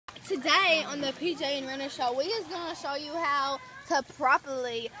today on the PJ and Ranna Show, we is going to show you how to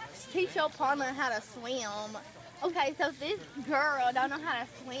properly teach your partner how to swim. Okay, so this girl don't know how to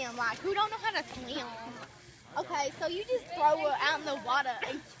swim. Like, who don't know how to swim? Okay, so you just throw her out in the water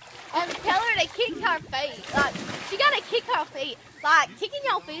and tell her to kick her feet. Like, she got to kick her feet. Like, kicking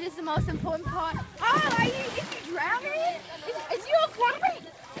your feet is the most important part. Oh, is you drowning? Is you okay?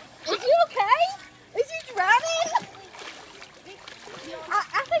 Is you okay? Is you drowning?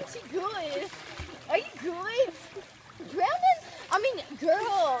 I think she's good. Are you good? Drowning? I mean,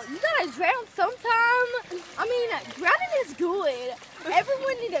 girl, you gotta drown sometime. I mean, drowning is good.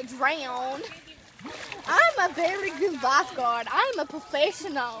 Everyone need to drown. I'm a very good lifeguard. I'm a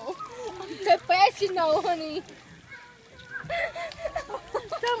professional. Professional, honey.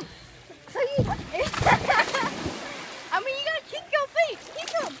 So you, I mean, you gotta kick your feet. Kick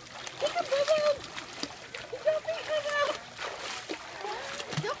them. Kick them, boo-boo. Kick your feet, boo-boo.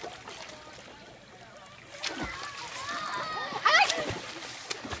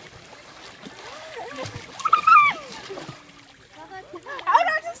 Oh,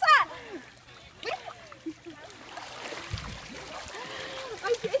 no, just that.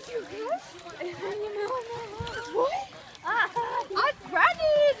 Did you catch? What? I tried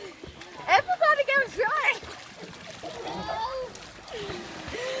it. Everybody go try.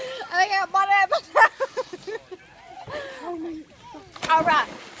 I got my Alright,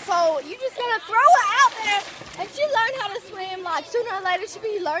 so you just gotta throw her out there and she learn how to swim. Like, sooner or later she'll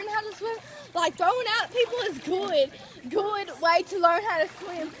be learning how to swim. Like, throwing out at people is good. Good way to learn how to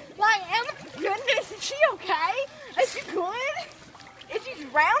swim. Like, oh my goodness, is she okay? Is she good? Is she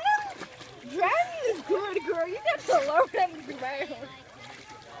drowning? Drowning is good, girl. You got to learn how to drown.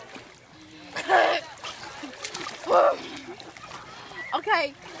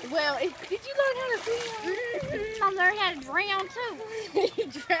 Okay, well, did you learn how to swim? I learned how to drown too.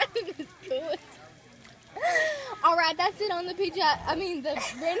 Drowning is good. Alright, that's it on the the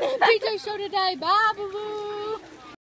Ranna and PJ Show today. Bye, boo-boo.